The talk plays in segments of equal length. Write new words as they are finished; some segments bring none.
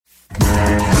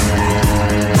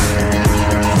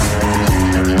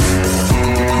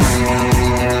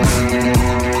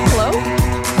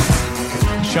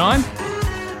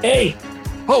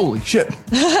Holy shit.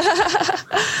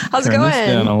 How's it Turn going? this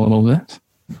down a little bit.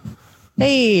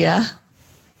 Hey. Is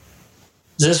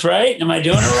this right? Am I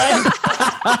doing it right?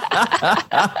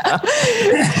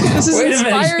 This has Wait a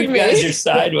minute, inspired you me. guys are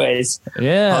sideways.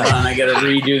 Yeah. Hold on, I gotta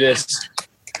redo this.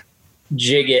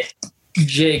 Get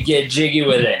jiggy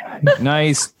with it.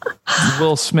 Nice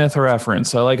Will Smith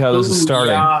reference. I like how this is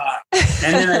starting. Booyah.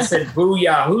 And then I said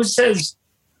booyah. Who says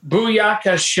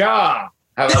booyaka shah?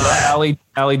 How about that?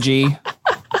 Ali G.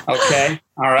 Okay.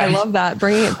 All right. I love that.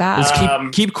 Bringing it back. Just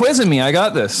keep quizzing me. I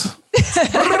got this.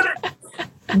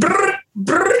 Brr,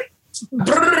 brr,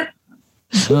 brr.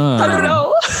 I don't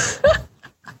know.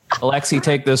 Alexi,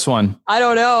 take this one. I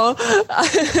don't know.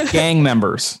 Gang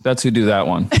members. That's who do that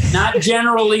one. Not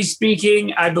generally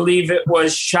speaking, I believe it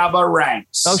was Shabba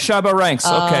Ranks. Oh, Shabba Ranks.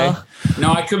 Okay.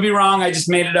 No, I could be wrong. I just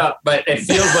made it up, but it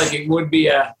feels like it would be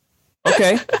a.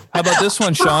 Okay. How about this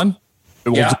one, Shaun?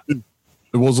 Yeah.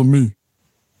 It wasn't me.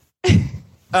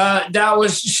 That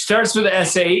starts with a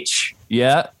SH.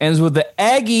 Yeah. Ends with the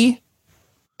Aggie.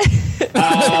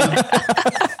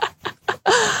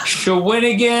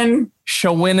 Shawinigan.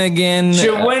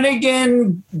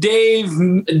 Dave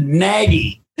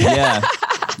Nagy. Yeah.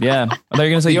 Yeah. I thought you were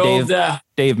going to say The old,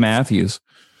 Dave Matthews.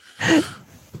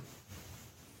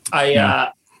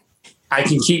 I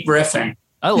can keep riffing.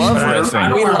 I love But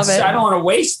riffing. We love it. I don't want to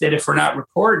waste it if we're not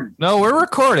recording. No, we're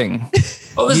recording.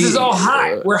 Oh, this is all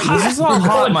hot. We're hot. This is all We're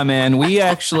hot, going. my man. We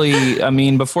actually, I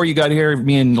mean, before you got here,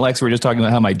 me and Lex were just talking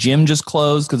about how my gym just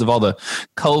closed because of all the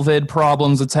COVID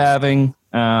problems it's having.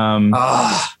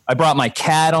 I brought my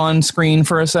cat on screen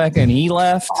for a second. He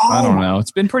left. I don't know.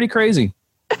 It's been pretty crazy.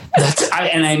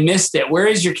 And I missed it. Where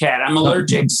is your cat? I'm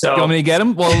allergic. So You want me to get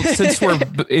him? Well, since we're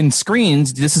in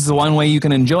screens, this is the one way you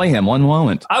can enjoy him. One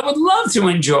moment. I would love to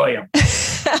enjoy him.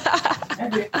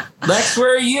 Lex,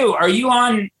 where are you? Are you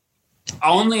on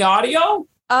only audio?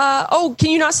 Can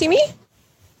you not see me?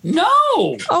 No.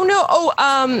 Oh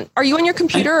no. Are you on your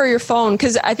computer or your phone?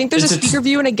 Because I think there's a speaker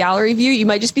view and a gallery view. You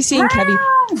might just be seeing Kevin.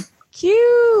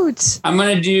 Cute. I'm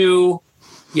gonna do.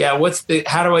 Yeah.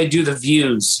 How do I do the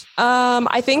views?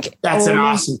 I think That's an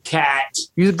awesome cat.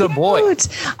 He's a good boy. Cute.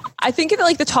 I think in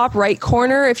like the top right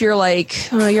corner, if you're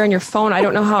like you're on your phone, I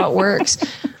don't know how it works.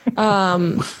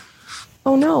 Oh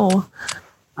no.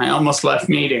 I almost left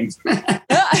meetings.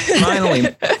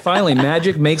 Finally,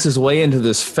 Magic makes his way into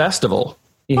this festival.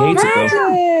 He hates it,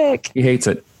 though. Magic. He hates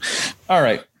it. All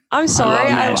right. I'm sorry.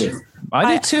 I love Magic.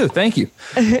 I do too. Thank you.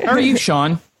 How are you,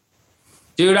 Shaun?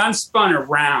 Dude, I'm spun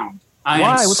around.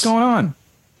 Why? What's going on?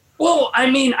 Well, I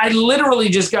mean, I literally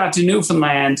just got to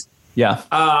Newfoundland Yeah.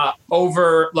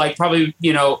 over like probably,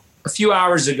 a few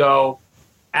hours ago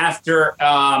after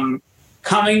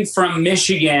coming from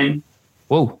Michigan,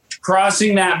 Whoa.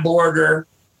 crossing that border.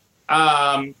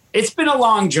 It's been a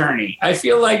long journey. I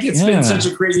feel like it's been such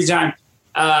a crazy time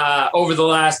over the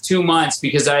last 2 months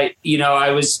because I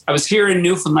was here in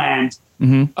Newfoundland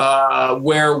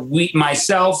where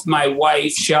myself, my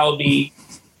wife, Shelby,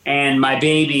 and my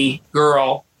baby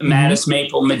girl, Mattis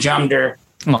Maple Majumder,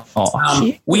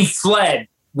 we fled.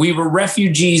 We were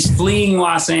refugees fleeing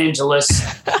Los Angeles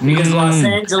because Los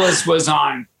Angeles was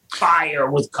on fire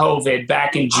with COVID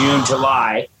back in June,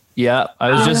 July. Yeah,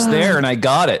 I was just there and I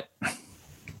got it.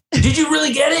 Did you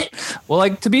really get it?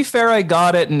 Well, to be fair, I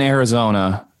got it in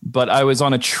Arizona, but I was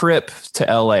on a trip to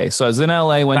LA. So I was in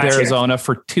LA, went to Arizona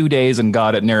for 2 days and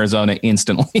got it in Arizona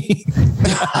instantly.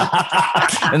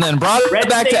 And then brought it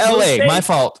back to LA. My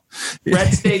fault.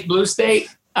 Red state, blue state.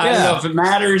 I don't know if it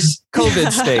matters.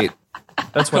 COVID state.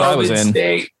 That's what I was in.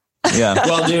 State. Yeah.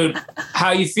 Well, dude,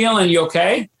 how you feeling? You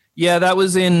okay? Yeah, that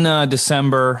was in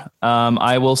December.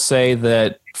 I will say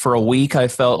that for a week I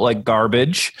felt like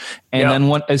garbage. And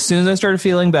then as soon as I started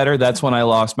feeling better, that's when I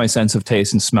lost my sense of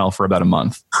taste and smell for about a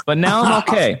month. But now I'm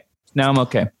okay.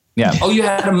 Yeah. Oh, you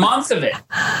had a month of it.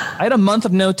 I had a month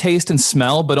of no taste and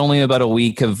smell, but only about a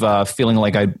week of feeling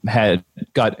like I had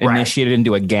got initiated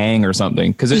into a gang or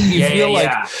something. Because you feel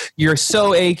like you're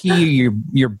so achy,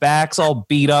 your back's all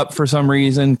beat up for some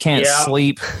reason, can't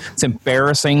sleep. It's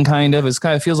embarrassing, kind of. It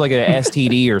kind of feels like an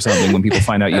STD or something when people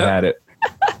find out you had it.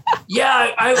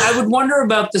 Yeah, I would wonder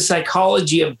about the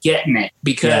psychology of getting it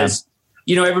because,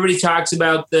 everybody talks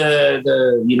about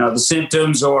the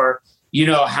symptoms or,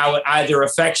 how it either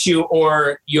affects you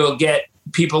or you'll get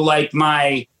people like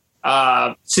my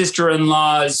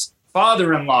sister-in-law's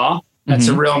father-in-law.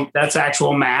 That's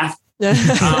actual math.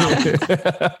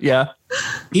 Yeah.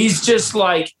 He's just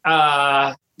like,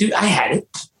 dude, I had it.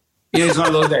 He's one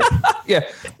of those guys. Yeah,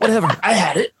 whatever. I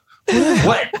had it.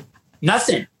 What?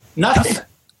 Nothing.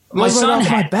 My son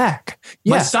had my back.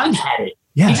 My son had it.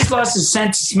 Yeah. He just lost his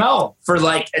sense of smell for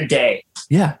like a day.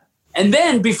 Yeah. And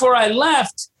then before I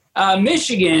left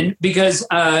Michigan, because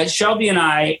Shelby and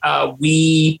I,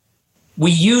 we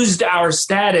used our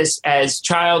status as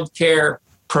child care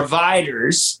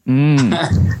providers. We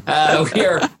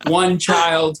are one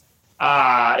child.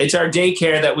 It's our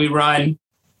daycare that we run.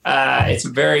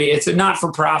 It's a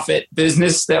not-for-profit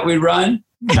business that we run.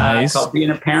 Nice. Called being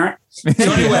a parent. So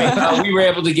anyway, we were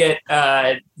able to get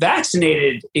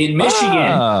vaccinated in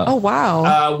Michigan. Oh,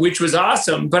 wow. Which was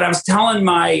awesome. But I was telling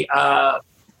my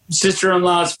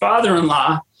sister-in-law's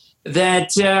father-in-law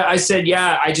that I said,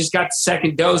 yeah, I just got the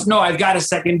second dose. No, I've got a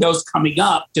second dose coming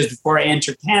up just before I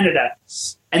enter Canada.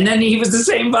 And then he was the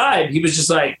same vibe. He was just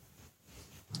like,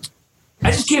 I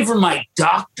just came from my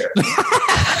doctor.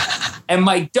 And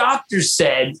my doctor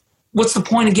said, what's the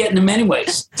point of getting them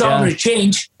anyways? It's all going to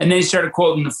change. And then he started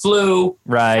quoting the flu.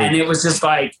 Right. And it was just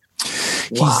like,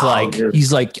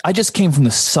 he's like, I just came from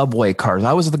the subway cars.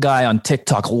 I was the guy on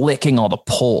TikTok licking all the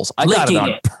poles. I got it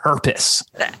on purpose.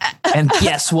 And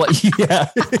guess what? Yeah.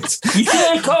 You see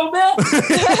that COVID?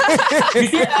 You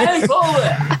see that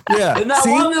COVID? Yeah. And that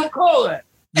one of COVID.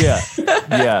 Yeah.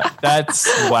 Yeah. That's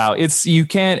wow.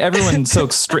 Everyone's so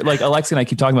like Alexi and I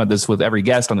keep talking about this with every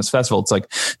guest on this festival. It's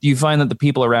like, do you find that the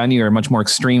people around you are much more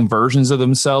extreme versions of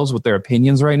themselves with their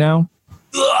opinions right now?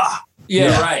 Ugh.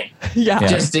 Yeah, right. Yeah.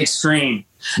 Just extreme.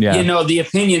 Yeah. The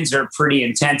opinions are pretty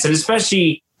intense. And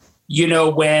especially,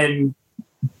 when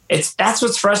that's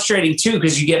what's frustrating too,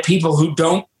 because you get people who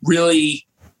don't really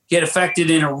get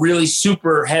affected in a really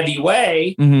super heavy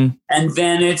way. Mm-hmm. And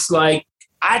then it's like,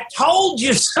 I told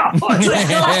you so.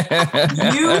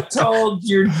 You told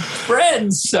your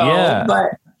friends so. Yeah.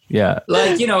 But yeah,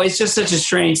 it's just such a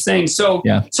strange thing. So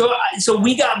so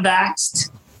we got vaxxed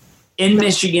in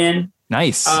Michigan.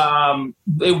 Nice.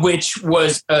 Which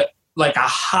was like a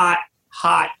hot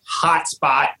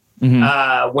spot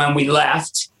when we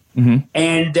left. Mm-hmm.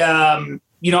 And the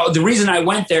reason I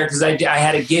went there because I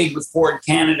had a gig with Ford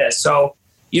Canada, so.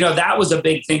 That was a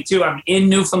big thing, too. I'm in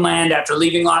Newfoundland after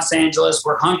leaving Los Angeles.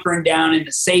 We're hunkering down in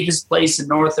the safest place in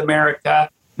North America,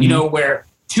 where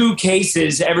 2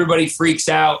 cases, everybody freaks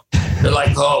out. They're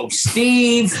like, oh,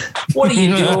 Steve, what are you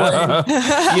doing?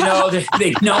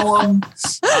 They know him.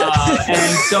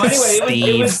 And so anyway,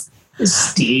 it was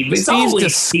Steve. It's Steve's always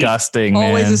disgusting, Steve. man.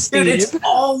 Always a Steve. Dude, it's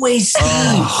always Steve.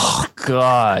 Oh,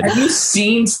 God. Have you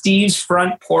seen Steve's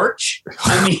front porch?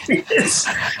 I mean,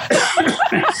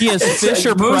 he has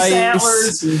Fisher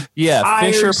Price. Yeah,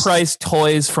 Fisher Price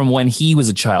toys from when he was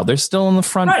a child. They're still on the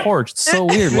front porch. It's so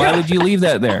weird. Why would you leave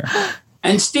that there?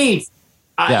 And Steve,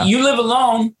 you live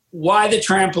alone. Why the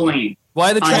trampoline?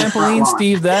 Why the trampoline,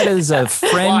 Steve? That is a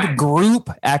friend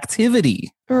group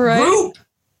activity. Right. Group?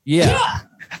 Yeah.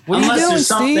 What Unless are you doing, there's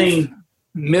something Steve?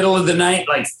 Middle of the night,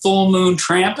 like full moon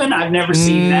tramping. I've never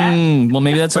seen that. Well,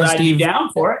 maybe that's how Steve. I'd be down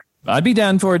for it. I'd be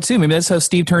down for it too. Maybe that's how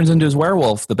Steve turns into his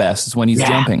werewolf the best, is when he's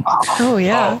jumping. Oh,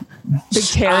 yeah. Big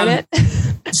tear in it.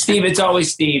 Steve, it's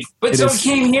always Steve. But we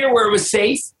came here where it was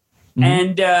safe,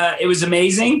 and it was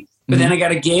amazing. But then I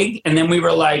got a gig, and then we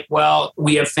were like, well,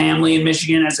 we have family in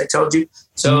Michigan, as I told you.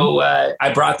 So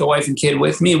I brought the wife and kid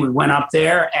with me. We went up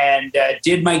there and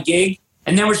did my gig.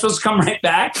 And then we're supposed to come right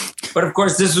back. But of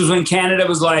course, this was when Canada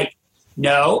was like,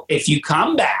 no, if you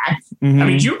come back, I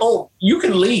mean, you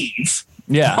can leave.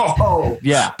 Yeah.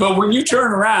 Yeah. But when you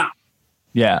turn around,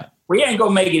 we ain't going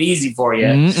to make it easy for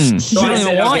you. So I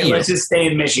said, okay, let's just stay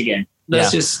in Michigan.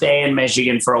 Let's just stay in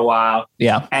Michigan for a while.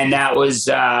 Yeah. And that was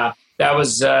nice,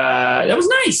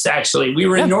 actually. We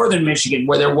were in northern Michigan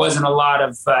where there wasn't a lot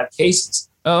of cases.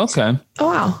 Oh, okay. Oh,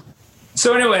 wow.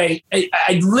 So anyway,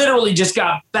 I literally just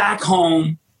got back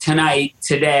home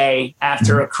today,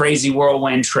 after a crazy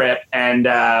whirlwind trip. And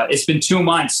it's been 2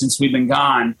 months since we've been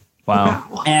gone.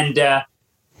 Wow. And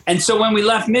so when we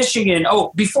left Michigan,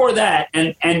 before that,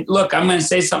 and look, I'm going to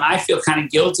say something. I feel kind of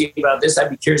guilty about this. I'd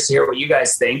be curious to hear what you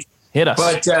guys think. Hit us.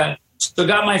 But so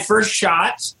got my first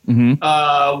shot,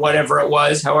 whatever it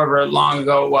was, however long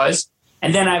ago it was.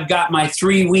 And then I've got my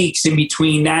 3 weeks in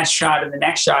between that shot and the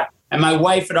next shot. And my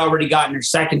wife had already gotten her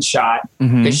second shot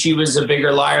because she was a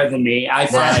bigger liar than me. I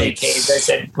finally caved. I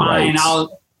said, fine,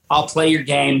 I'll play your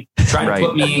game. Try to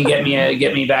put me and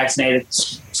get me vaccinated.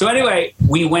 So anyway,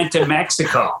 we went to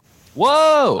Mexico.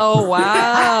 Whoa. Oh,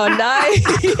 wow.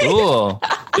 Nice. Cool.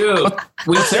 Dude,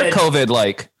 what's their COVID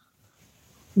like?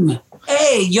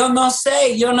 Hey, yo no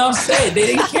sé. They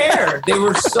didn't care. They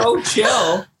were so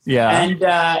chill. Yeah. And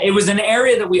it was an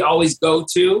area that we always go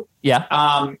to. Yeah.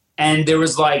 And there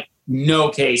was like no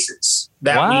cases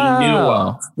that we knew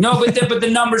of. No, but the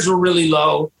numbers were really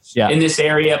low in this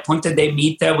area. Punta de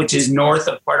Mita, which is north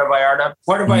of Puerto Vallarta.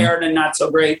 Puerto Vallarta, not so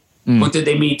great. Punta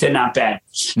de Mita, not bad.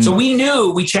 So we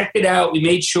knew, we checked it out. We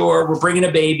made sure we're bringing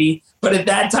a baby. But at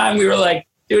that time we were like,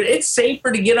 dude, it's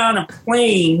safer to get on a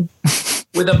plane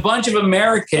with a bunch of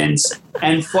Americans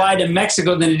and fly to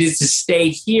Mexico than it is to stay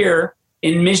here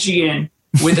in Michigan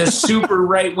with a super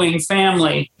right-wing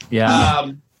family.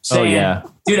 Yeah. Saying,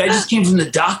 dude, I just came from the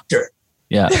doctor.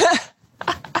 Yeah.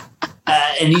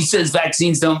 And he says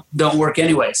vaccines don't work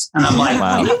anyways. And I'm like,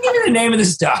 wow. You didn't give me the name of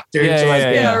this doctor.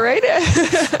 Yeah, right.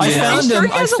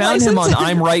 I found him on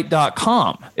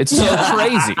imright.com. It's so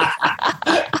crazy.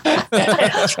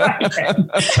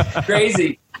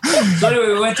 Crazy. So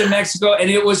anyway, we went to Mexico, and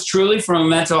it was truly, from a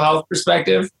mental health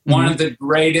perspective, one of the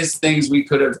greatest things we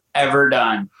could have ever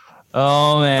done.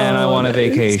 Oh man, I want a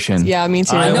vacation. Yeah, me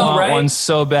too. I want one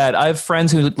so bad. I have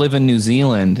friends who live in New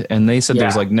Zealand, and they said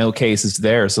there's like no cases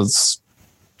there, so it's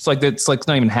like it's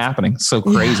not even happening. It's so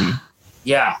crazy.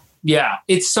 Yeah,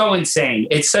 it's so insane.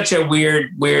 It's such a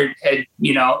weird,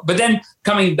 But then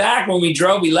coming back, when we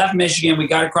drove, we left Michigan, we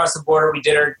got across the border, we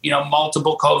did our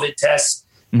multiple COVID tests.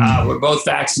 We're both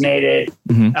vaccinated.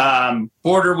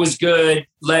 Border was good.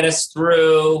 Let us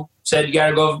through. Said you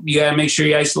gotta make sure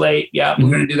you isolate. Yeah, we're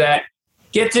gonna do that.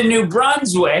 Get to New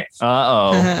Brunswick.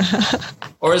 Or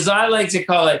as I like to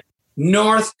call it,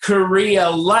 North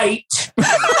Korea light.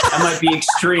 That might be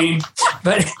extreme,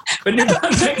 but New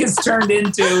Brunswick has turned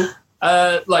into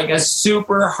like a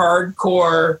super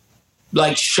hardcore,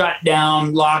 like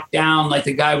shutdown, lockdown. Like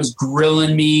the guy was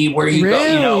grilling me where you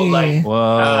go,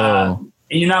 whoa.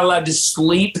 And you're not allowed to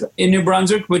sleep in New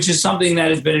Brunswick, which is something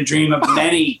that has been a dream of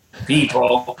many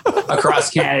people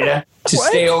across Canada, to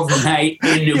stay overnight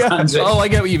in New Brunswick. Oh, I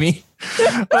get what you mean.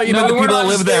 The people that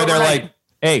live there, they're like,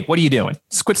 hey, what are you doing?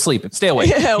 Just quit sleeping. Stay awake.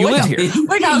 You live here.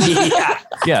 Wake up.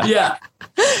 Yeah.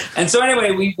 And so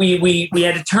anyway, we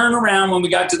had to turn around when we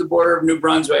got to the border of New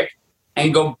Brunswick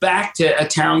and go back to a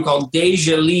town called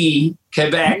Desjardins,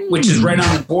 Quebec, which is right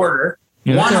on the border.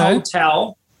 One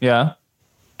hotel. Yeah.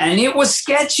 And it was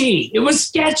sketchy. And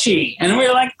we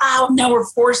were like, no, we're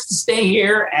forced to stay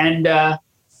here. And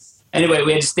anyway,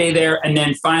 we had to stay there. And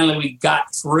then finally we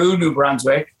got through New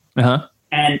Brunswick. And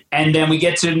then we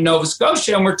get to Nova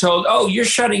Scotia and we're told, you're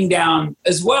shutting down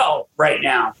as well right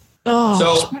now.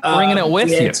 So bringing it with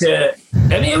you.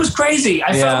 It was crazy.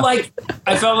 I felt like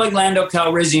Lando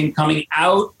Calrissian coming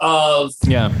out of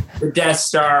the Death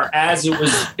Star as it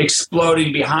was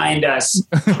exploding behind us.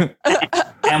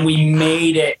 And we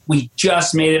made it. We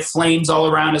just made it. Flames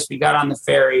all around us. We got on the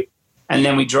ferry and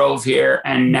then we drove here,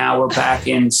 and now we're back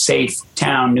in safe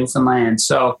town, Newfoundland.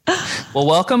 So, well,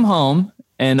 welcome home.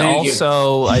 And Thank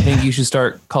also, I think you should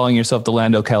start calling yourself the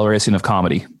Lando Calrissian of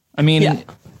comedy. I mean,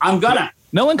 I'm gonna.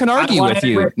 No one can argue with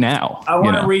you now. I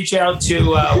want to reach out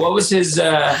to, what was his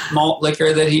malt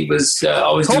liquor that he was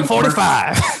always Colt doing?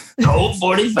 45. Colt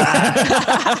 45.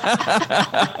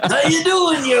 How you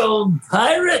doing, you old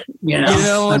pirate?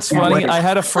 What's funny? I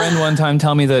had a friend one time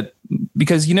tell me that,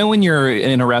 because when you're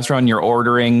in a restaurant, you're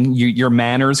ordering, your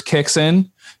manners kicks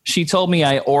in. She told me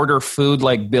I order food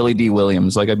like Billy D.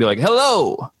 Williams. Like I'd be like,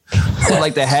 hello, I'd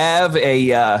like to have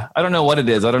a, I don't know what it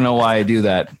is. I don't know why I do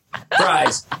that.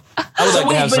 Fries. I would like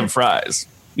to have some fries.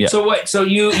 Yeah. So what? So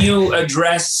you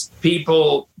address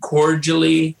people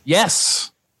cordially?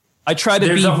 Yes. I try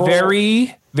to be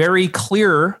very, very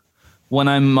clear when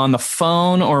I'm on the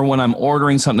phone or when I'm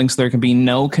ordering something, so there can be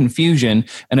no confusion.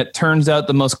 And it turns out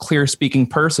the most clear speaking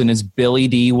person is Billy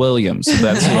D. Williams.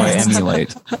 That's who I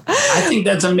emulate. I think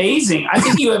that's amazing. I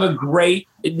think you have a great,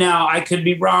 now I could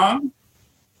be wrong.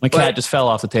 My cat just fell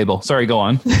off the table. Sorry, go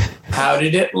on. How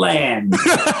did it land?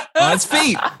 On its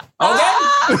feet.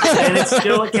 Okay. And it's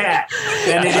still a cat.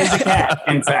 And it is a cat,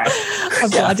 in fact. I'm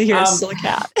glad to hear it's still a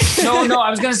cat. No, I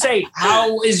was going to say,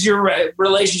 how is your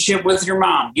relationship with your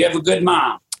mom? You have a good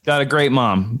mom. Got a great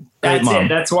mom. That's it.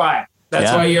 That's why.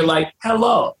 That's why you're like,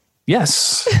 hello.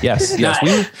 Yes. Nice.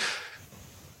 Hey,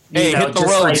 hit the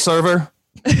road, server.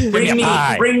 Bring me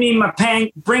my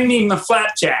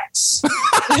flapjacks.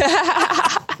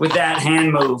 With that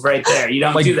hand move right there. You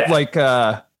don't do that. Like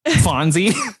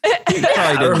Fonzie. He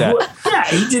probably did that. Yeah,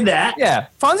 he did that. Yeah.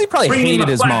 Fonzie probably hated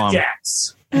his mom.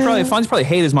 Fonzie probably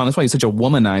hated his mom. That's why he's such a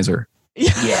womanizer.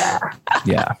 Yeah.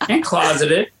 And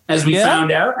closeted, as we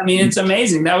found out. I mean, it's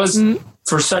amazing. That was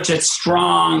for such a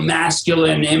strong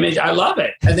masculine image. I love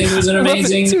it. I think it was an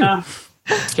amazing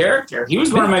character. He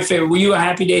was one of my favorite. Were you a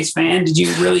Happy Days fan? Did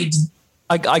you really?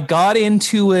 I got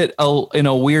into it in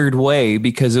a weird way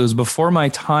because it was before my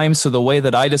time. So the way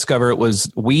that I discovered it was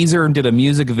Weezer did a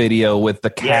music video with the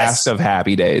cast of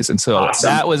Happy Days. And so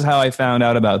that was how I found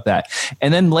out about that.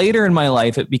 And then later in my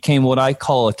life, it became what I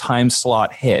call a time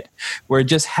slot hit, where it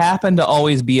just happened to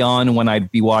always be on when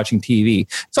I'd be watching TV.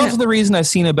 It's also the reason I've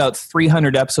seen about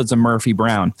 300 episodes of Murphy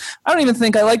Brown. I don't even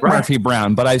think I like Murphy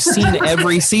Brown, but I've seen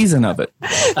every season of it.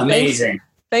 Amazing.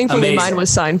 Thankfully, mine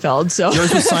was Seinfeld. So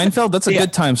yours was Seinfeld. That's a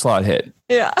good time slot hit.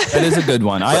 Yeah, that is a good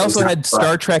one. I also had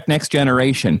Star Trek: Next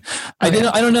Generation. I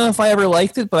don't know if I ever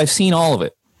liked it, but I've seen all of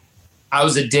it. I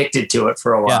was addicted to it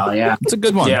for a while. Yeah, it's a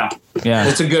good one. Yeah,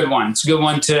 it's a good one. It's a good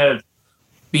one to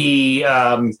be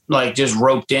like just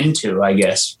roped into, I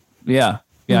guess. Yeah,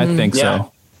 I think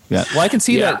so. Yeah. Well, I can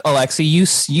see that,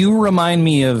 Alexi. You remind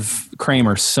me of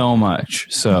Kramer so much.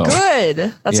 So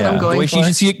good. That's what I'm going for.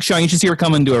 Shaun, you should see her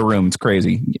come into a room. It's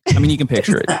crazy. I mean, you can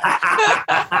picture it.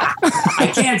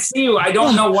 I can't see you. I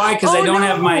don't know why, because I don't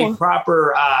have my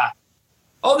proper.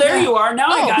 There you are. Now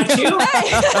I got you.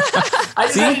 I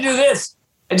just had to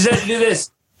do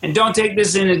this. And don't take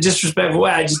this in a disrespectful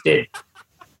way. I just did.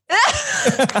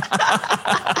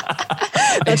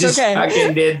 I just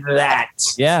fucking did that.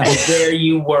 Yeah. And there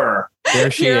you were. There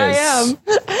she is. I am.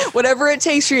 Whatever it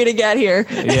takes for you to get here.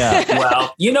 Yeah.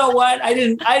 Well, you know what? I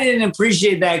didn't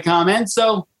appreciate that comment.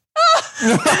 So.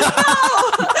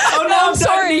 Oh no, I'm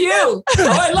talking to you. Oh,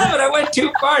 I love it. I went too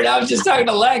far. I was just talking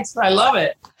to Lex. I love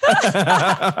it.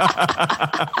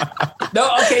 No,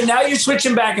 okay. Now you're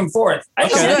switching back and forth. I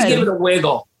just have to give it a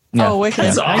wiggle. Yeah. Oh, wicked.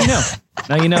 That's all. I know.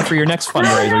 Now you know for your next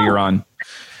fundraiser you're on.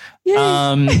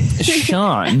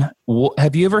 Shaun,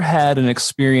 have you ever had an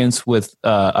experience with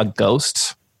a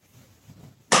ghost?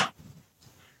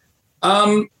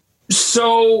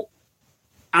 So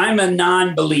I'm a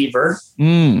non-believer.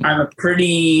 I'm a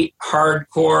pretty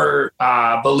hardcore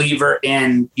believer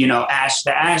in, ash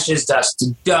to ashes, dust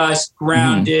to dust,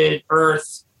 grounded,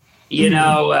 earth,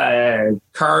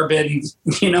 carbon,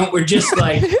 we're just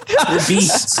like, we're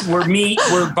beasts, we're meat,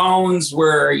 we're bones,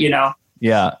 we're,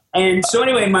 Yeah. And so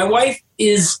anyway, my wife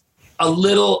is a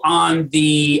little on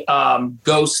the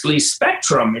ghostly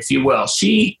spectrum, if you will.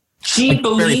 She like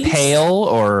believes very pale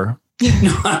or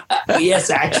yes,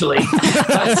 actually.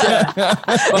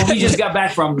 But we just got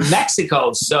back from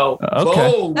Mexico, so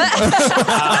boom.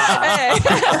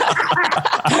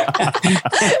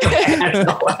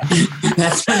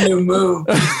 That's a new move.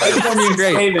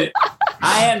 Great.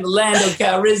 I am the land of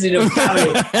Calrissian of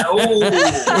Cali.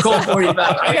 Cold 45.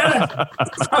 I gotta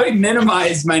probably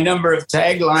minimize my number of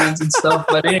taglines and stuff,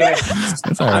 but anyway,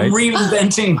 I'm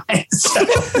reinventing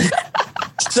myself.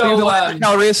 So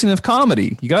Calrissian of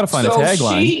comedy. You got to find a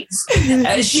tagline.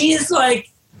 She's like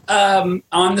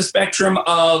on the spectrum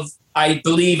of I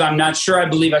believe, I'm not sure, I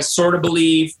believe, I sort of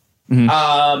believe.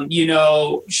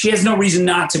 Mm-hmm. She has no reason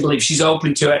not to believe. She's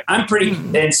open to it. I'm pretty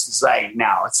convinced. It's like,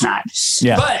 no, it's not.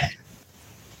 Yeah. But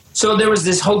so there was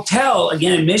this hotel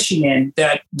again in Michigan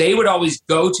that they would always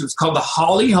go to. It's called the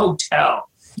Holly Hotel.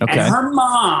 Okay. And her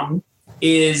mom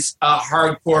is a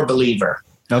hardcore believer.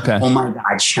 Okay. Oh my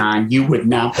God, Shaun, you would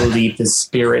not believe the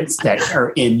spirits that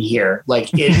are in here.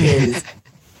 Like it is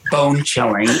bone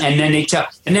chilling. And then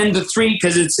the three,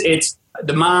 because it's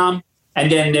the mom,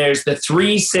 and then there's the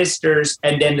three sisters,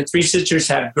 and then the three sisters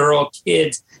have girl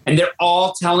kids, and they're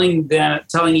all telling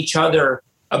each other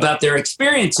about their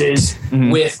experiences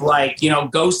with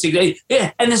ghosting.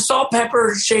 And the salt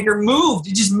pepper shaker moved.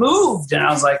 It just moved. And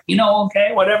I was like,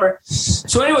 okay, whatever.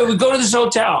 So anyway, we go to this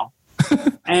hotel.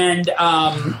 And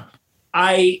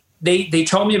they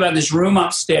told me about this room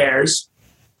upstairs,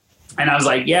 and I was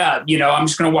like, yeah, I'm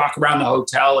just going to walk around the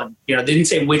hotel, and they didn't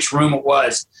say which room it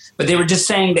was, but they were just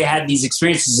saying they had these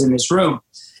experiences in this room.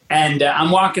 And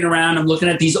I'm walking around, I'm looking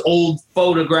at these old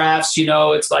photographs,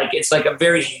 it's like a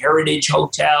very heritage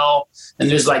hotel, and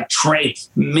there's like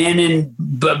men in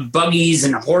buggies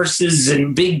and horses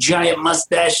and big giant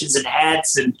mustaches and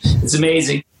hats, and it's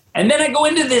amazing. And then I go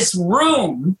into this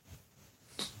room.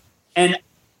 And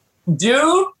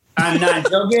dude, I'm not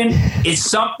joking. If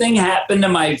something happened to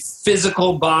my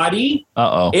physical body,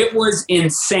 it was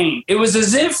insane. It was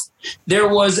as if there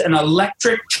was an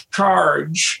electric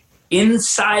charge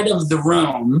inside of the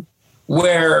room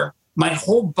where my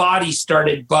whole body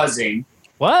started buzzing.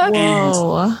 What? And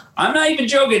I'm not even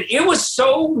joking. It was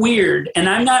so weird. And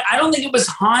I don't think it was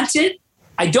haunted.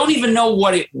 I don't even know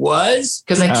what it was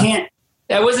because I can't.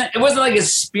 It wasn't like a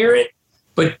spirit,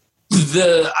 but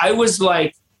I was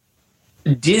like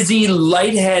dizzy,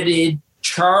 lightheaded,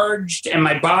 charged, and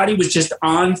my body was just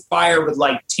on fire with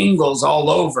like tingles all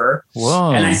over.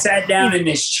 Whoa. And I sat down in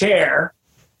this chair,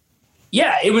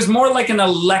 Yeah, it was more like an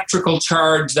electrical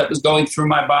charge that was going through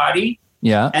my body.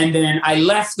 Yeah. And then I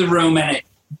left the room and it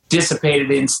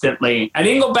dissipated instantly. I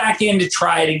didn't go back in to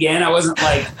try it again. I wasn't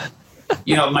like,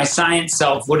 my science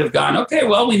self would have gone, okay,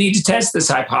 well, we need to test this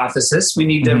hypothesis. We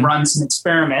need to run some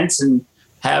experiments and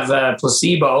have a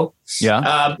placebo.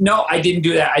 Yeah. No, I didn't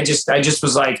do that. I just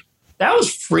was like, that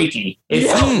was freaky. It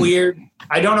felt weird.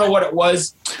 I don't know what it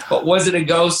was, but was it a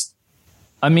ghost?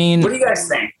 I mean, what do you guys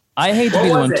think? I hate to be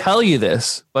the one to tell you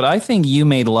this, but I think you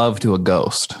made love to a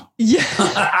ghost. Yeah.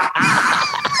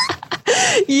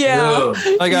 Yeah.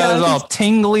 Like I was all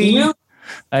tingly.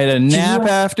 I had a nap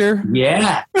after.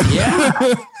 Yeah.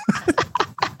 Yeah.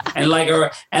 And like a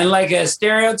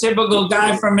stereotypical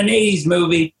guy from an 80s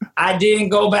movie, I didn't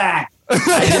go back.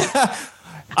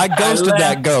 I ghosted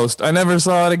that ghost. I never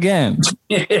saw it again.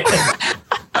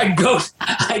 I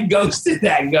ghosted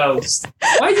that ghost.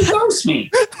 Why you ghost me?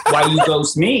 Why you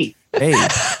ghost me? Hey.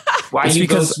 Why you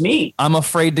ghost me? I'm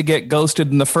afraid to get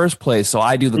ghosted in the first place, so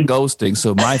I do the ghosting,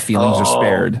 so my feelings are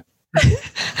spared.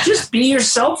 Just be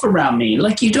yourself around me.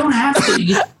 Like, you don't have to.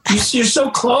 You're so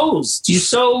closed. You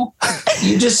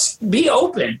just be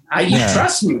open. You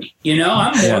trust me.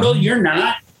 I'm mortal. You're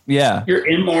not. Yeah. You're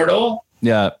immortal.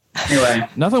 Yeah. Anyway.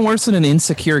 Nothing worse than an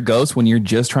insecure ghost when you're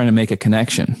just trying to make a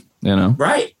connection,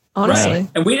 Right. Honestly. Right.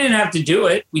 And we didn't have to do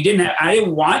it. I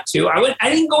didn't want to. I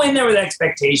didn't go in there with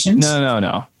expectations.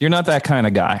 No. You're not that kind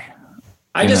of guy.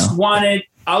 I just wanted,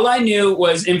 all I knew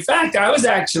was, in fact, I was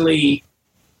actually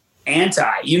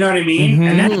anti, you know what I mean? Mm-hmm,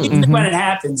 and that's when it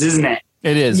happens, isn't it?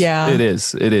 It is. Yeah. It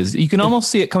is. You can almost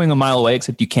see it coming a mile away,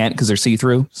 except you can't because they're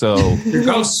see-through. So They're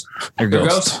ghosts. They're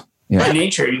ghosts. Yeah. By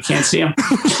nature, you can't see them.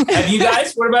 Have you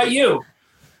guys? What about you?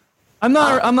 I'm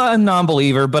not a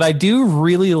non-believer, but I do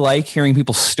really like hearing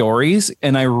people's stories.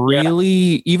 And I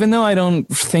really, even though I don't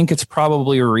think it's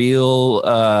probably real,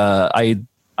 I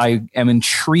am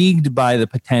intrigued by the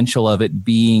potential of it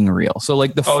being real. So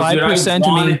like the 5%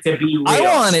 to me, to be real. I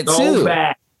want it so too.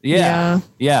 Bad. Yeah,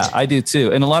 I do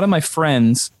too. And a lot of my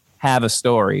friends have a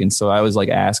story. And so I was like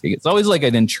asking. It's always like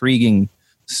an intriguing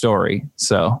story.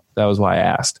 So that was why I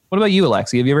asked. What about you,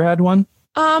 Alexi? Have you ever had one?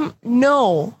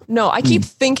 No. I keep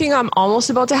thinking I'm almost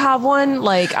about to have one.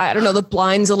 Like, I don't know, the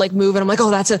blinds will like move and I'm like, oh,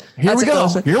 Here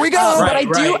we go. But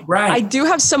I do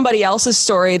have somebody else's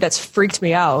story that's freaked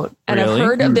me out. And I've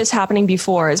heard of this happening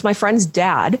before. It's my friend's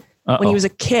dad. When he was a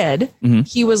kid,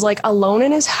 he was like alone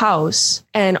in his house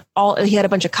and he had a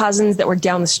bunch of cousins that were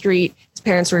down the street. His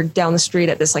parents were down the street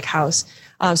at this like house.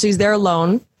 So he's there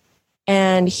alone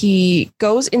and he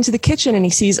goes into the kitchen and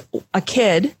he sees a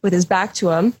kid with his back to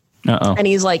him. And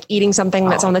he's like eating something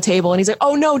that's on the table. And he's like,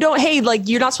 oh no, don't. Hey, like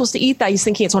you're not supposed to eat that. He's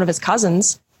thinking it's one of his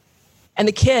cousins. And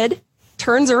the kid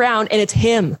turns around and it's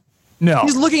him. No.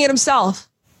 He's looking at himself.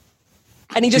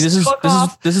 And he just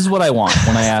this is what I want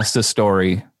when I ask this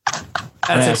story.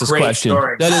 That's a great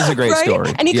story. That is a great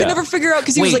story. And he could never figure out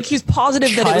because he was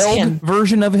positive that it was him.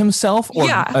 Version of himself? Or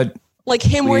like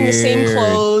him wearing the same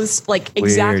clothes, like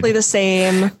exactly the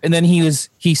same. And then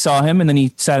he saw him and then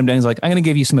he sat him down. He's like, I'm going to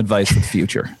give you some advice for the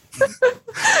future. No,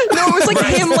 it was like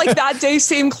him, like that day,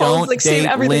 same clothes, Don't like same date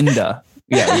everything. Linda.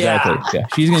 Yeah, exactly. Yeah.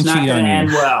 She's going to cheat on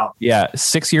you. Well. Yeah.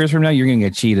 6 years from now, you're going to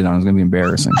get cheated on. It's going to be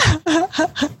embarrassing.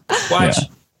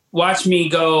 Watch me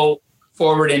go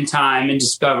forward in time and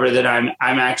discover that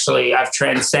I've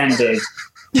transcended.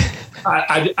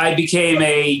 I became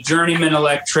a journeyman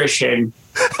electrician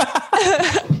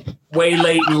way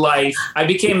late in life. I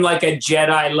became like a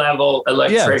Jedi level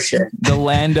electrician. The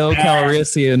Lando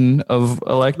Calrissian of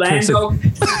electricity. Lando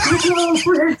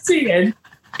Calrissian.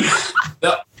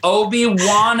 The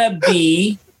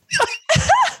Obi-Wan-a-bee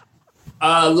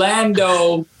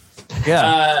Lando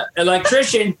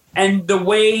electrician. And the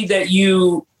way that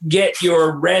you get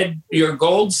your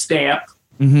gold stamp,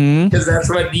 because that's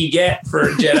what you get for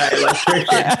a Jedi electrician.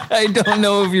 I don't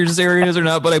know if you're serious or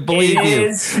not, but I believe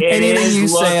you. Anything you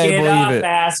say, I believe it.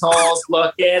 Assholes,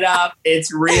 look it up.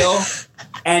 It's real.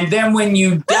 And then when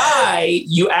you die,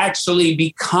 you actually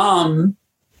become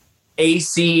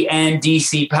AC and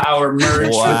DC power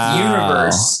merged with the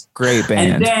universe. Great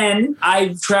band. And then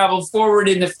I traveled forward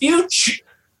in the future,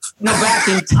 back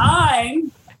in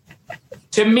time,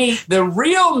 to meet the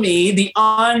real me, the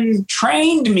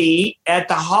untrained me at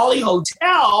the Holly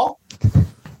Hotel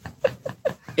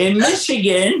in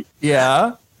Michigan.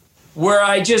 Yeah. Where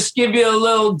I just give you a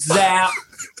little zap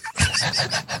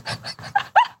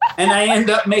and I end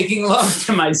up making love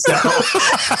to myself.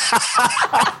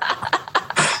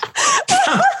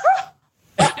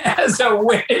 As a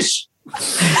wish.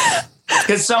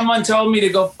 Because someone told me to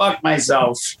go fuck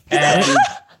myself. And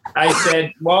I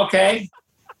said, well, okay.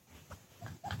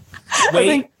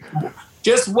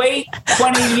 Just wait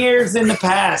 20 years in the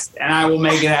past, and I will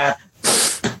make it happen.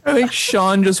 I think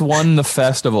Shaun just won the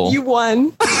festival. You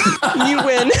won. You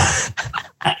win.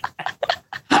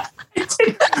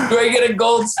 Do I get a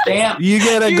gold stamp? You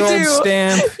get a gold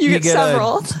stamp. You get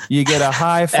several. You get a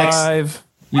high five.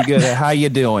 You get a how you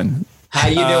doing? How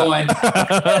you doing?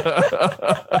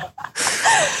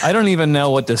 I don't even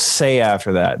know what to say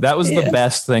after that. That was the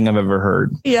best thing I've ever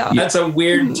heard. Yeah. That's a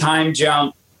weird time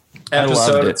jump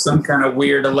episode of some kind of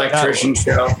weird electrician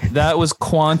show. That was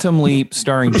Quantum Leap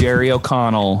starring Jerry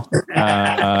O'Connell.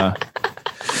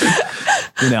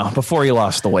 Before he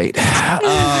lost the weight.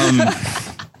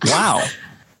 Wow.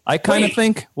 I kind of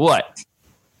think what?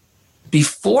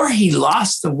 Before he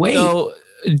lost the weight. So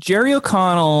Jerry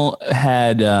O'Connell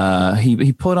had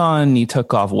he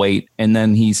took off weight, and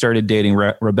then he started dating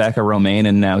Rebecca Romaine,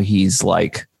 and now he's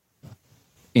like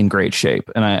in great shape.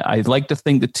 And I'd like to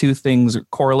think the two things are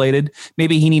correlated.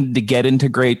 Maybe he needed to get into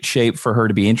great shape for her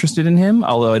to be interested in him,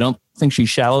 although I don't think she's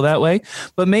shallow that way.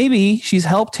 But maybe she's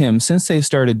helped him since they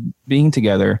started being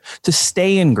together to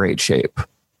stay in great shape.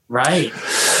 Right.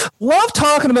 Love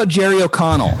talking about Jerry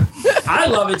O'Connell. I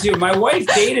love it too. My wife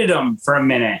dated him for a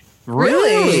minute.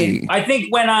 Really? I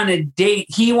think went on a date.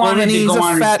 He wanted to go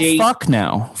on a date. He's a fat fuck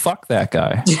now. Fuck that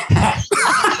guy.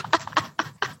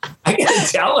 I gotta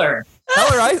tell her.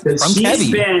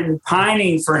 She's been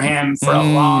pining for him for a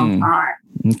long time.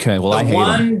 Okay, well, I hate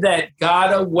one that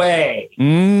got away.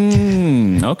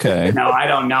 Okay. No, I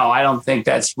don't know. I don't think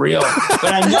that's real.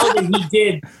 But I know that he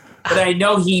did. But I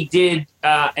know he did.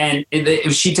 And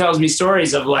she tells me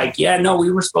stories of like, yeah, no,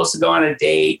 we were supposed to go on a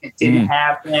date. It didn't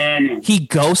happen. He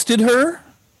ghosted her? Well,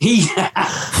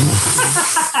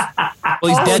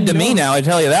 he's dead to me now. I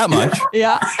tell you that much.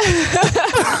 Yeah.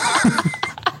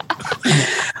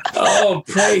 Oh,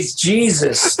 praise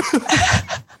Jesus.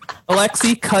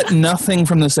 Alexi, cut nothing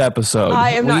from this episode. I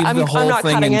am not. I'm not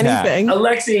cutting anything.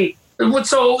 Alexi,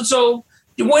 what's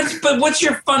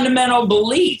your fundamental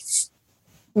belief?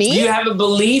 Me? Do you have a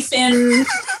belief in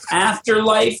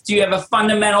afterlife? Do you have a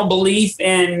fundamental belief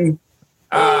in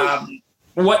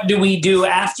what do we do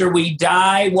after we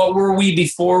die? What were we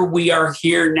before we are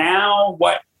here now?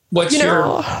 What's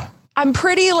your... I'm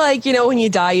pretty like, when you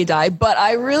die, you die. But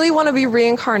I really want to be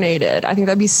reincarnated. I think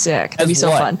that'd be sick. That'd be so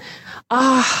fun.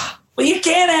 Well, you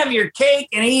can't have your cake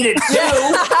and eat it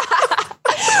too.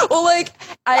 Well, like,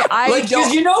 I like, don't...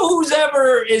 Because who's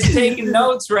ever is taking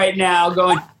notes right now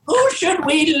going, who should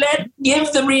we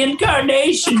give the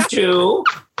reincarnation to?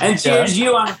 And here's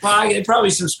you on a podcast. They probably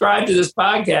subscribe to this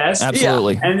podcast.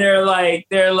 Absolutely. And they're like,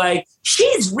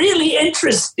 she's really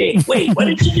interesting. Wait, what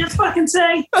did you just fucking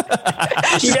say?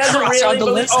 She doesn't really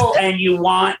believe. And you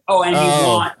want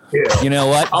to. You know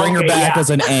what? Bring her back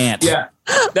as an ant. Yeah,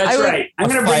 that's right. I'm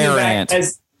going to bring her back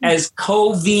as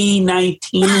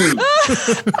COVID-19.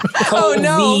 Oh,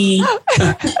 no.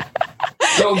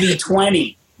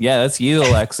 COVID-20. Yeah, that's you,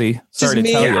 Alexi. Sorry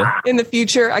to tell you. In the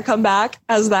future, I come back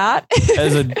as that.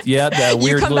 That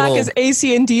weird. You come back as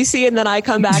AC and DC, and then I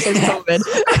come back as COVID.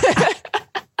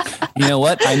 You know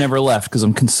what? I never left because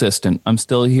I'm consistent. I'm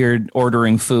still here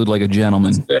ordering food like a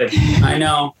gentleman. Good. I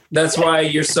know. That's why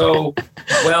you're so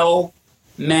well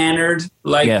mannered.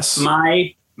 Like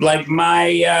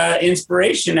my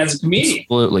inspiration as a comedian.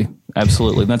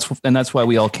 Absolutely. That's why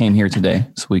we all came here today,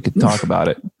 so we could talk about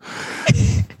it.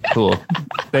 Cool.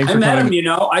 Thanks for met him.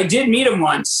 I did meet him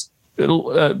once.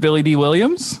 Billy D.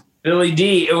 Williams. Billy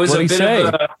D. It was a bit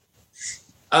of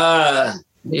a.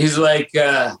 He's like,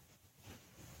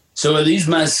 so are these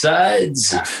my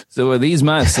sides? Are these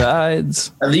my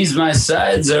sides?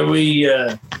 Are we?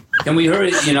 Can we hurry?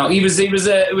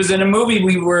 It was in a movie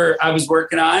I was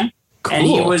working on. Cool. And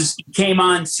he came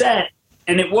on set,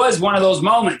 and it was one of those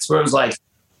moments where it was like,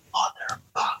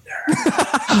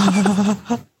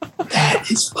 motherfucker. That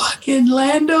is fucking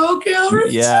Lando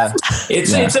Calrissian. Yeah.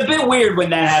 It's a bit weird when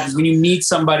that happens, when you meet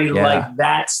somebody like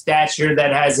that stature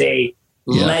that has a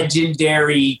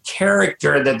legendary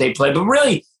character that they play. But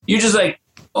really, you're just like,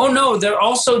 oh no, they're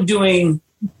also doing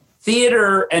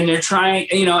theater, and they're trying,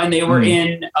 and they were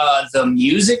in The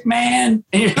Music Man.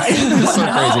 And you're like,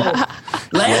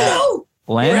 no.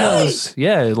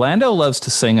 Lando? Lando loves to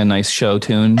sing a nice show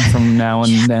tune from now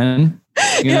and then.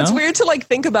 It's weird to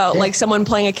think about someone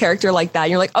playing a character like that.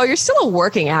 And you're like, oh, you're still a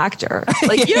working actor.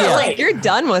 You're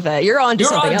done with it. You're on to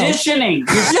something else. You're auditioning.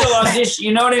 You're still auditioning.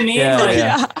 You know what I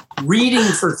mean? Reading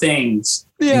for things.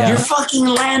 Yeah. You're fucking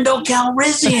Lando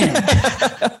Calrissian.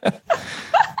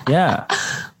 Yeah.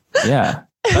 I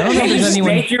don't know if there's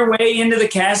anyone... make your way into the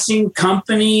casting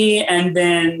company and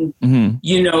then,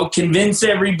 convince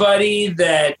everybody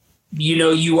that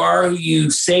you are who you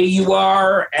say you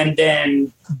are, and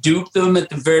then dupe them at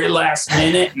the very last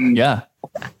minute. And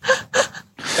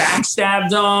backstab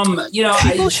them.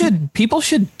 People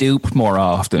should dupe more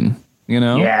often.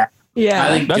 Yeah.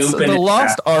 I think that's the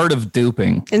lost art of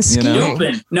duping. And scheming.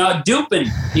 Duping. No, duping.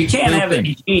 You can't have a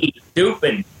G.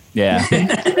 Duping. Yeah. You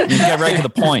get right to the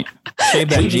point. Shave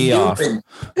that G off.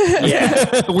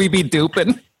 Yeah. We be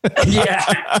duping. Yeah.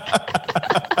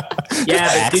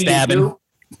 Yeah, but do you dupe?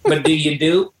 But do you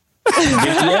dupe?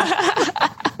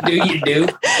 Do you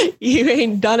dupe? You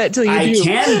ain't done it till you I dupe.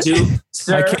 can dupe,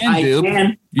 sir. I dupe.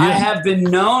 can. Yeah. I have been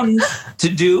known to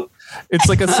dupe. It's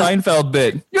like a Seinfeld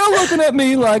bit. You're looking at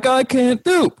me like I can't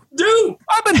dupe. Dupe.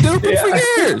 I've been duping for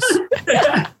years.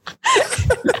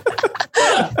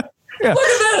 Look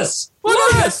at this.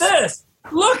 Look at this.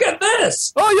 Look at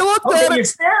this. Oh, you looked at it. You're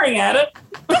staring at it.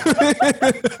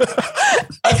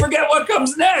 I forget what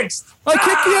comes next. I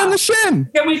kick you in the shin.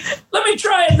 Let me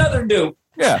try another dupe.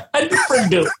 Yeah. A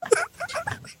different dupe.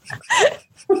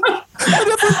 A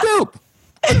different dupe.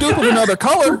 A dupe of another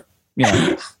color.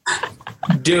 Yeah.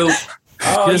 Dupe.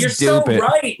 Oh, Just you're so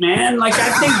right, man. Like,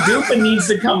 I think duping needs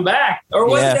to come back. Or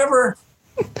was it ever?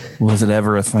 Was it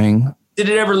ever a thing? Did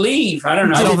it ever leave? I don't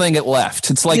know. I don't think it left.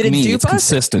 It's like me. It's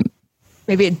consistent.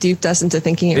 Maybe it duped us into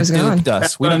thinking it was gone. It duped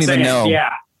us. We don't even know.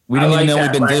 Yeah. We don't even know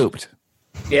we've been duped.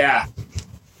 Yeah.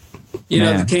 You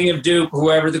know, the king of dupe,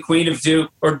 whoever the queen of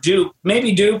dupe, or dupe.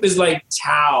 Maybe dupe is like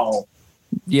Tao.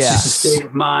 Yes. It's just a state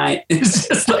of mind. It's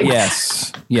just like,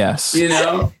 yes. You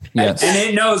know? Yes. And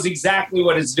it knows exactly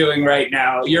what it's doing right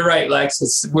now. You're right,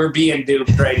 Lex. We're being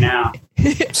duped right now.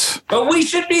 But we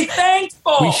should be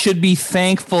thankful. We should be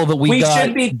thankful that we got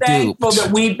should be thankful duped.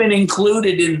 that we've been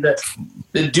included in the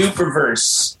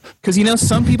duperverse. Because,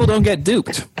 some people don't get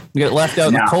duped. They get left out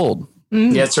in the cold.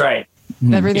 Mm. That's right.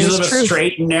 Everything is true. A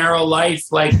straight and narrow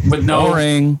life, like with no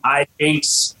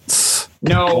hijinks.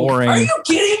 No. Boring. Are you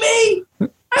kidding me?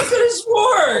 I could have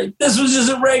swore this was just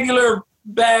a regular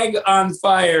bag on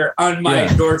fire on my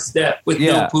doorstep with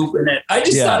no poop in it. I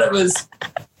just thought it was.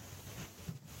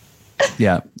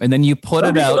 Yeah. And then you put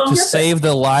it out to save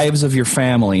the lives of your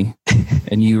family,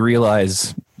 and you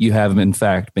realize you have, in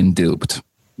fact, been duped.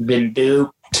 Been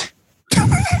duped.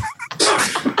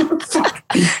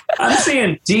 I'm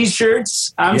seeing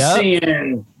T-shirts. I'm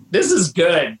seeing. This is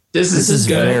good. This is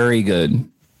good. Very good.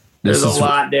 There's a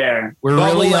lot there. We're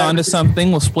really on to something.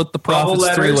 We'll split the profits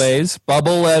 3 ways.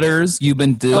 Bubble letters. You've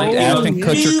been duped. Ashton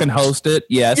Kutcher can host it.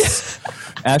 Yes.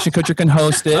 Ashton Kutcher can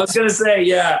host it. I was going to say,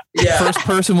 yeah. First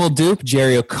person will dupe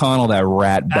Jerry O'Connell, that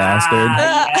rat bastard.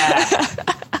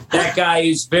 That guy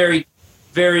who's very,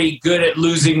 very good at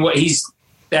losing what he's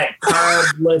that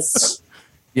carbless.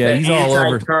 Yeah, he's all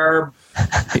over. Carb.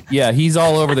 Yeah, he's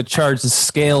all over the charts. The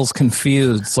scale's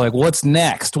confused. It's like, what's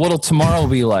next? What'll tomorrow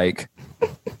be like?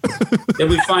 Then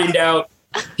we find out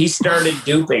he started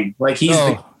duping. Like he's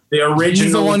the original.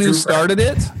 He's the one who started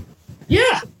it?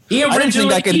 Yeah. He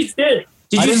originally did.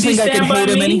 Did you see Stand By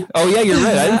Me? Oh, yeah, you're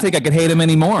right. I didn't think I could hate him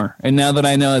anymore. And now that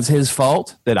I know it's his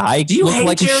fault, that I look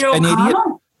like an idiot.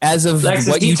 As of Lex,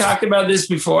 what you talked about this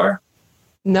before?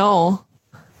 No.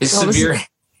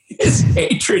 His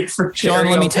hatred for Jerry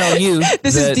Shaun, let me tell you.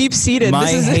 This is deep-seated.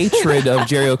 My hatred of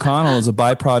Jerry O'Connell is a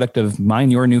byproduct of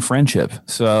your new friendship.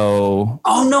 So.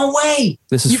 Oh, no way.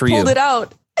 This is for you. You pulled it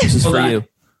out. This is for you.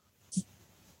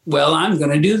 Well, I'm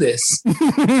going to do this.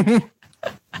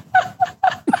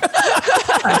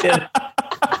 I did it.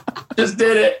 Just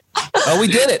did it. Oh, we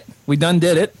did it. We done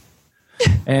did it.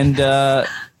 And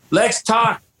let's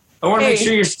talk. I want to make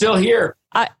sure you're still here.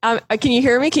 Can you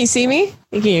hear me? Can you see me?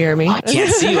 Can you hear me? I can't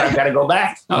see you. I've got to go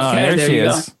back. Okay, there she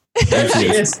is. There she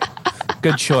is.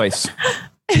 Good choice.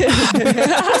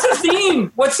 What's the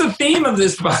theme? What's the theme of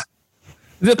this podcast?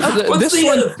 What's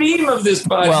the theme of this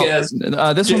podcast?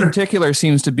 Well, this one in particular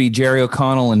seems to be Jerry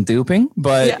O'Connell and duping,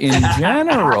 but in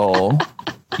general,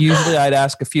 usually I'd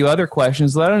ask a few other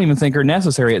questions that I don't even think are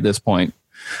necessary at this point.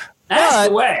 That's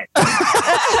the way.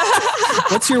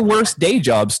 What's your worst day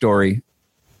job story?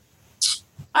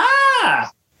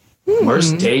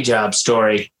 Worst day job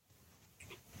story.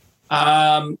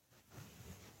 15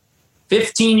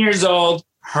 years old,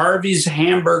 Harvey's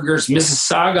Hamburgers,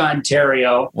 Mississauga,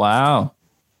 Ontario. Wow.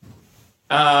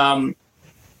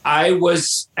 I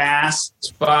was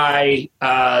asked by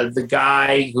the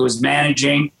guy who was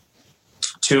managing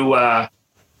to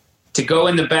go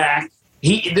in the back.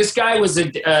 This guy was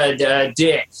a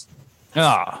dick.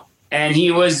 Oh. And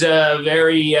he was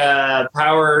very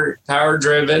power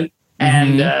driven,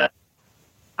 and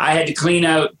I had to clean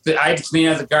out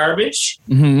the garbage,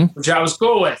 which I was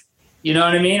cool with. You know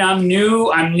what I mean? I'm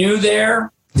new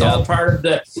there. It's all part of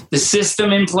the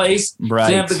system in place. Right.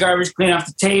 Clean up the garbage, clean off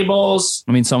the tables.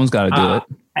 I mean, someone's got to do it.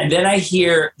 And then I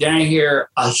hear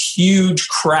a huge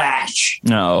crash.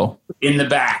 No. In the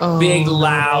back. Big,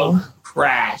 loud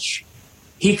crash.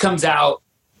 He comes out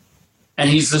and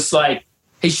he's just like,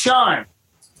 "Hey, Shaun,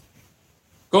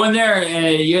 go in there.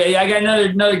 I got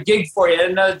another gig for you,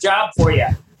 another job for you."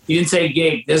 He didn't say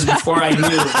gig. This is before I knew.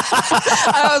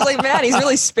 I was like, man, he's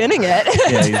really spinning it.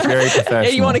 Yeah, he's very professional.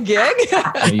 Hey, you want a gig?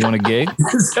 You want a gig?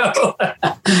 So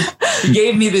he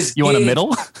gave me this You gig. want a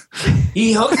middle?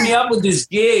 He hooked me up with this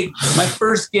gig, my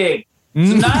first gig. So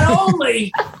not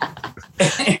only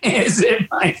is it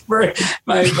my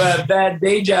bad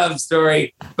day job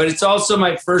story, but it's also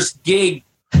my first gig.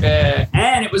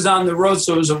 And it was on the road,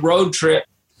 so it was a road trip.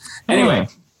 Anyway.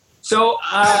 So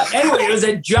it was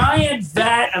a giant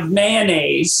vat of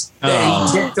mayonnaise that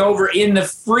he tipped over in the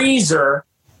freezer,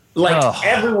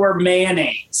 everywhere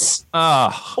mayonnaise.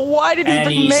 Why did he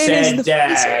put mayonnaise in the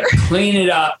freezer? Clean it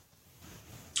up.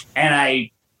 And I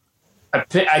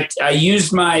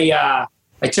used I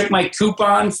took my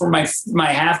coupon for my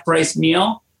half price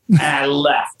meal and I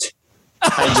left.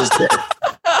 I just said,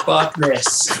 "Fuck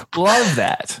this." Love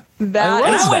that. And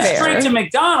I went straight to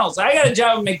McDonald's. I got a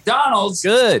job at McDonald's.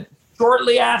 Good.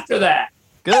 Shortly after that.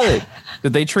 Good.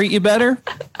 Did they treat you better?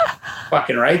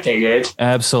 Fucking right they did.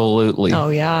 Absolutely. Oh,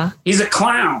 yeah. He's a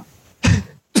clown. He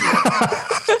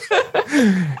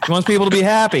wants people to be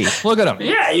happy. Look at him.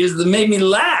 Yeah, made me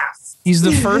laugh. He's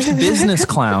the first business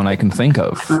clown I can think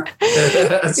of.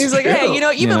 He's like, "Hey,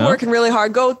 you've been working really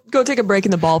hard. Go take a break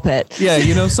in the ball pit." Yeah,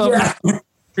 you know something? Yeah.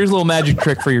 Here's a little magic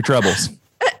trick for your troubles.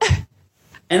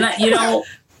 And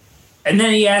and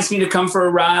then he asked me to come for a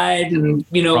ride, and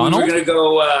Ronald? we were gonna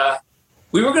go.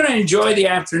 We were gonna enjoy the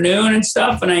afternoon and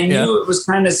stuff, and I knew it was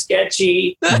kind of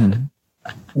sketchy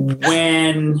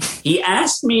when he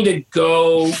asked me to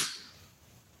go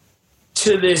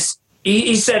to this.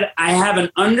 He said, "I have an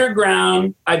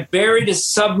underground. I buried a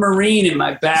submarine in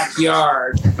my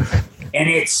backyard, and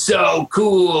it's so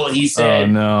cool." He said,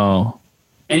 "Oh no!"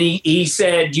 And he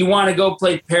said, "Do you want to go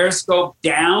play Periscope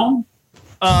down?"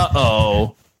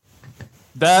 Uh-oh.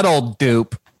 That old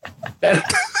dupe.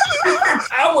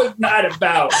 I was not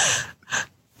about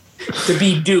to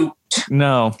be duped.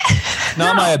 No.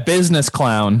 Not by a business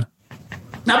clown.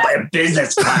 Not by a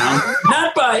business clown.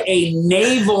 Not by a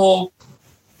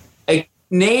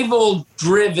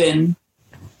naval-driven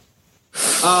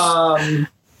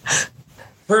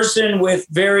person with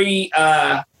very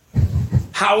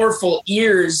powerful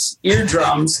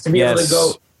eardrums to be able to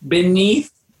go beneath.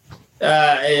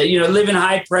 Live in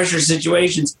high pressure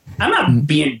situations. I'm not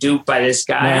being duped by this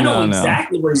guy. I know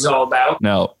exactly what he's all about.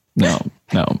 No.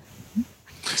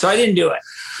 So I didn't do it.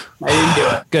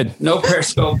 Good. No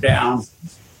Periscope down.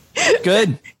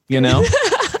 Good.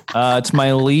 It's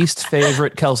my least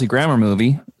favorite Kelsey Grammer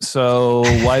movie. So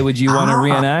why would you want to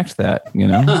reenact that?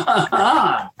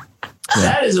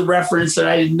 That is a reference that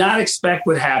I did not expect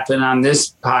would happen on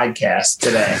this podcast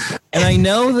today. And I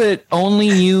know that only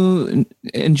you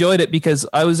enjoyed it because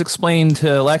I was explaining to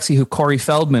Lexi who Corey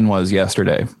Feldman was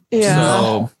yesterday. Yeah.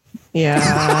 So,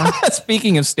 yeah.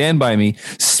 Speaking of Stand By Me,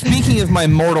 speaking of my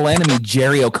mortal enemy,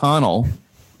 Jerry O'Connell.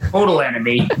 Total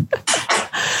enemy.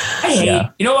 You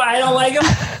know why I don't like him?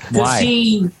 Why?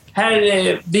 He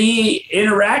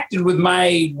interacted with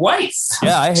my wife.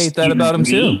 Yeah, I hate that about him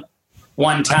too.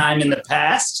 One time in the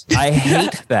past. I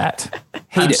hate that.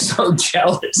 I'm so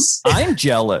jealous. I'm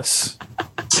jealous.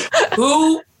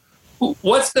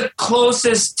 What's the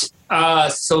closest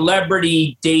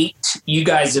celebrity date you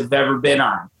guys have ever been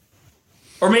on?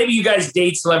 Or maybe you guys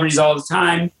date celebrities all the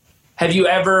time. Have you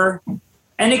ever,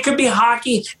 and it could be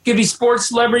hockey, it could be sports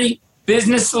celebrity,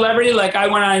 business celebrity, like I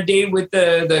went on a date with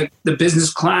the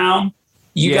business clown.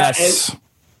 Yes.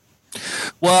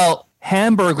 Well,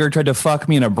 Hamburger tried to fuck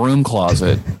me in a broom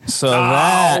closet. So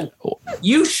that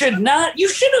you should have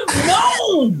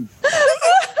known.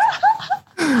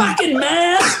 Fucking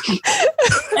mask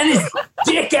and his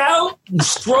dick out and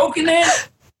stroking it,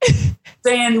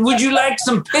 saying, "Would you like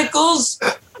some pickles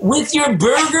with your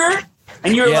burger?"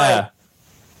 And you're like,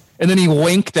 and then he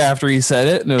winked after he said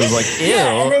it, and it was like, ew.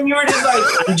 Yeah, and then you were just like,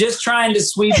 "I'm just trying to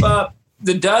sweep up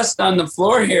the dust on the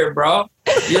floor here, bro."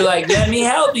 You're like, "Let me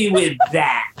help you with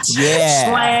that." Yeah.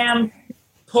 Slam,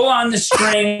 pull on the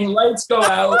string, lights go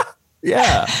out.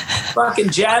 Yeah. Fucking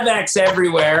Javax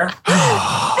everywhere.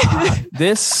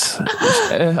 This,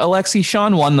 Alexi,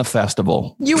 Shaun won the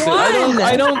festival. You won.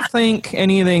 I don't think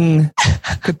anything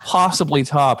could possibly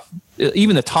top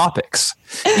even the topics.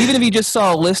 Even if you just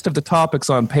saw a list of the topics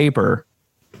on paper,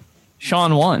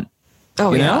 Shaun won.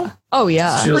 Oh, you yeah. know? Oh,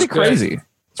 yeah. It's pretty crazy.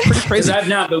 pretty crazy. I've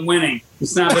not been winning.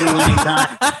 It's not been a winning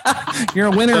time. You're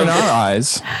a winner in our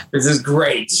eyes. This is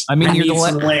great. I mean,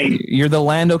 you're the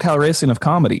Lando Calrissian of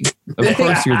comedy. Of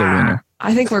course, you're the winner.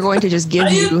 I think we're going to just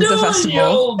give you the festival. You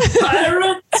old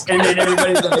pirates? And then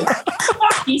everybody's like,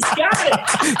 fuck, he's got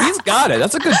it. He's got it.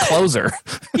 That's a good closer.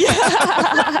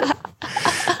 Yeah.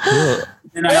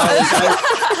 And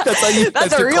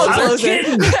that's a real closer.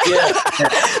 Yeah.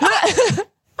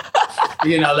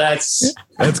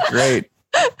 That's great.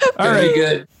 All right.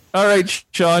 Good. All right,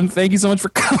 Shaun, thank you so much for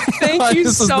coming. Thank you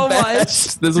so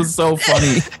much. This was so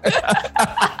funny.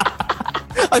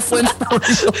 I flinched for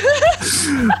real.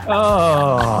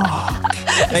 Oh.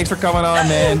 Thanks for coming on,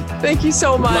 man. Thank you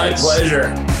so much. My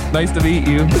pleasure. Nice to meet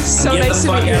you. So Get nice the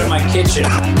to fuck meet out you. of my kitchen.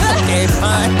 Okay,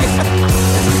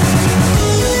 bye.